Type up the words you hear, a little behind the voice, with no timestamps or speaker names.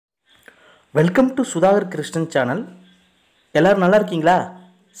Welcome to Sudhakar Krishnan channel. எல்லோரும் நல்லா இருக்கீங்களா?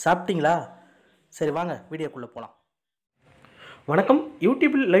 சாப்பிட்டீங்களா? சரி வாங்க வீடியோக்குள்ளே போகலாம். வணக்கம்.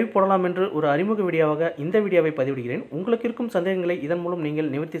 யூடியூப்பில் லைவ் போடலாம் என்று ஒரு அறிமுக வீடியோவாக இந்த வீடியோவை பதிவிடுகிறேன். உங்களுக்கு இருக்கும் சந்தேகங்களை இதன் மூலம் நீங்கள்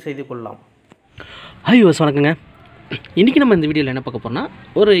நிவர்த்தி செய்து கொள்ளலாம். ஹாய் யூஸ், வணக்கங்க. இன்றைக்கி நம்ம இந்த வீடியோவில் என்ன பார்க்க போகிறோம்னா,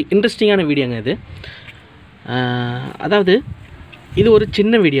 ஒரு இன்ட்ரெஸ்டிங்கான வீடியோங்க இது. அதாவது இது ஒரு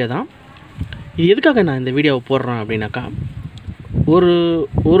சின்ன வீடியோ தான். இது எதுக்காக நான் இந்த வீடியோவை போடுறேன் அப்படின்னாக்கா,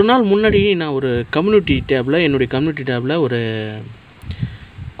 ஒரு நாள் முன்னாடி நான் ஒரு என்னுடைய கம்யூனிட்டி டேபில் ஒரு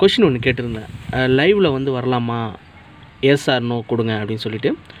கொஷின் ஒன்று கேட்டிருந்தேன். லைவில் வந்து வரலாமா, எஸ் ஆர் நோ கொடுங்க அப்படின்னு சொல்லிட்டு.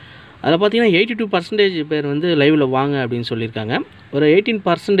 அதில் பார்த்தீங்கன்னா 82% பேர் வந்து லைவில் வாங்க அப்படின்னு சொல்லியிருக்காங்க. ஒரு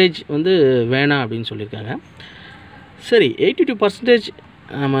 18% வந்து வேணாம் அப்படின்னு சொல்லியிருக்காங்க. சரி, 82%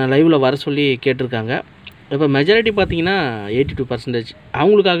 நம்ம லைவில் வர சொல்லி கேட்டிருக்காங்க. இப்போ மெஜாரிட்டி பார்த்திங்கன்னா 82%.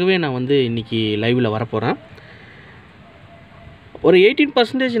 அவங்களுக்காகவே நான் வந்து இன்றைக்கி லைவில் வரப்போகிறேன். ஒரு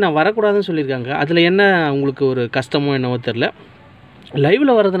 18% நான் வரக்கூடாதுன்னு சொல்லியிருக்காங்க. அதில் என்ன உங்களுக்கு ஒரு கஷ்டமோ என்னவோ தெரில.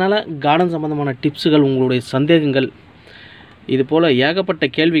 லைவில் வர்றதுனால கார்டன் சம்மந்தமான டிப்ஸுகள், உங்களுடைய சந்தேகங்கள், இது போல் ஏகப்பட்ட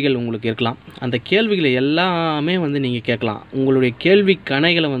கேள்விகள் உங்களுக்கு இருக்கலாம். அந்த கேள்விகளை எல்லாமே வந்து நீங்கள் கேட்கலாம். உங்களுடைய கேள்வி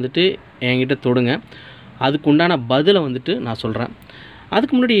கணைகளை வந்துட்டு என்கிட்ட தொடுங்க. அதுக்கு உண்டான பதிலை வந்துட்டு நான் சொல்கிறேன்.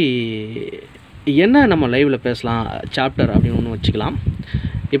 அதுக்கு முன்னாடி என்ன நம்ம லைவில் பேசலாம் சாப்டர் அப்படின்னு ஒன்று வச்சுக்கலாம்.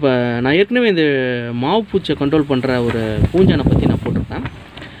 இப்போ நான் ஏற்கனவே இந்த மாவு பூச்சை கண்ட்ரோல் பண்ணுற ஒரு பூஞ்சானை பற்றி நான் போட்டிருப்பேன்.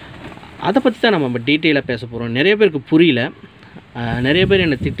 அதை பற்றி தான் நம்ம டீட்டெயிலாக பேச போகிறோம். நிறைய பேருக்கு புரியல, நிறைய பேர்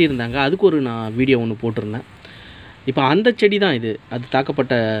என்னை திட்டியிருந்தாங்க. அதுக்கு ஒரு நான் வீடியோ ஒன்று போட்டிருந்தேன். இப்போ அந்த செடி தான் இது. அது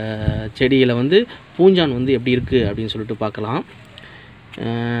தாக்கப்பட்ட செடியில் வந்து பூஞ்சான் வந்து எப்படி இருக்குது அப்படின்னு சொல்லிட்டு பார்க்கலாம்.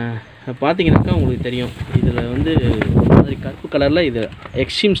 பார்த்தீங்கன்னாக்கா உங்களுக்கு தெரியும், இதில் வந்து ஒரு மாதிரி கருப்பு கலரில் இது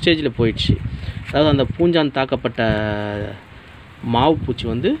எக்ஸ்ட்ரீம் ஸ்டேஜில் போயிடுச்சு. அதாவது அந்த பூஞ்சான் தாக்கப்பட்ட மாவு பூச்சி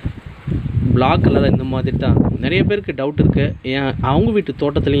வந்து பிளாக் கலரில் இந்த மாதிரி தான். நிறைய பேருக்கு டவுட் இருக்குது. ஏன் அவங்க வீட்டு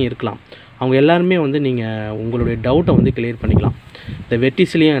தோட்டத்துலேயும் இருக்கலாம். அவங்க எல்லாருமே வந்து நீங்கள் உங்களுடைய டவுட்டை வந்து கிளியர் பண்ணிக்கலாம். இந்த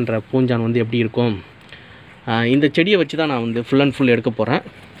வெட்டிசிலியா என்ற பூஞ்சான் வந்து எப்படி இருக்கும், இந்த செடியை வச்சு தான் நான் வந்து ஃபுல் அண்ட் ஃபுல் எடுக்க போகிறேன்.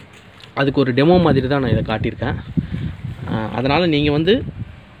 அதுக்கு ஒரு டெமோ மாதிரி தான் நான் இதை காட்டியிருக்கேன். அதனால் நீங்கள் வந்து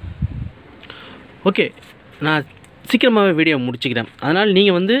ஓகே, நான் சீக்கிரமாகவே வீடியோ முடிச்சுக்கிறேன். அதனால்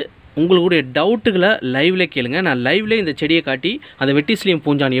நீங்கள் வந்து உங்களுடைய டவுட்டுகளை லைவ்ல கேளுங்க. நான் லைவ்ல இந்த செடியை காட்டி அந்த வெட்டிசிலியம்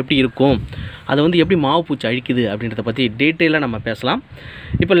பூஞ்சான் எப்படி இருக்கும், அதை வந்து எப்படி மாவு பூச்சி அழிக்குது அப்படின்றத பற்றி டீட்டெயிலாக நம்ம பேசலாம்.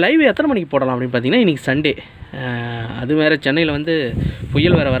 இப்போ லைவ் எத்தனை மணிக்கு போடலாம் அப்படின்னு பார்த்தீங்கன்னா, இன்றைக்கி சண்டே. அது வேறு சென்னையில் வந்து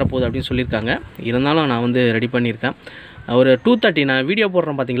புயல் வேறு வரப்போகுது அப்படின்னு சொல்லியிருக்காங்க. இருந்தாலும் நான் வந்து ரெடி பண்ணியிருக்கேன். ஒரு 2:30 நான் வீடியோ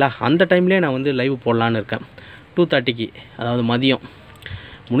போடுறேன் பார்த்தீங்களா, அந்த டைம்லேயே நான் வந்து லைவ் போடலான்னு இருக்கேன். 2:30க்கு, அதாவது மதியம்.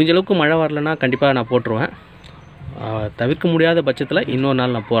 முடிஞ்சளவுக்கு மழை வரலன்னா கண்டிப்பாக நான் போட்டுருவேன். தவிர்க்க முடியாத பட்சத்தில் இன்னொரு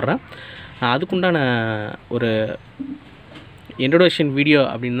நாள் நான் போடுறேன். அதுக்குண்டான ஒரு இன்ட்ரோடக்ஷன் வீடியோ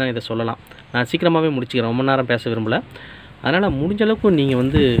அப்படின்னு தான் இதை சொல்லலாம். நான் சீக்கிரமாகவே முடிச்சுக்கிறேன், ரொம்ப நேரம் பேச விரும்பலை. அதனால் முடிஞ்சளவுக்கு நீங்கள்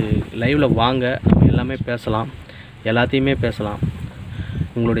வந்து லைவில் வாங்க, நம்ம எல்லாமே பேசலாம், எல்லாத்தையுமே பேசலாம்.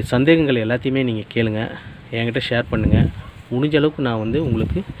 உங்களுடைய சந்தேகங்கள் எல்லாத்தையுமே நீங்கள் கேளுங்க, என்கிட்ட ஷேர் பண்ணுங்கள். முடிஞ்சளவுக்கு நான் வந்து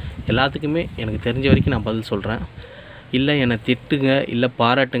உங்களுக்கு எல்லாத்துக்குமே எனக்கு தெரிஞ்ச வரைக்கும் நான் பதில் சொல்கிறேன். இல்லை என்னை திட்டுங்க, இல்லை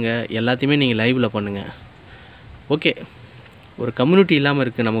பாராட்டுங்க, எல்லாத்தையுமே நீங்கள் லைவில் பண்ணுங்கள். ஓகே, ஒரு கம்யூனிட்டி இல்லாமல்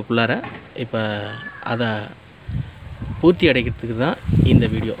இருக்குது நமக்குள்ளார. இப்போ அதை பூர்த்தி அடைக்கிறதுக்கு தான் இந்த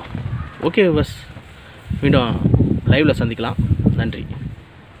வீடியோ. ஓகே பஸ், மீண்டும் லைவில் சந்திக்கலாம். நன்றி.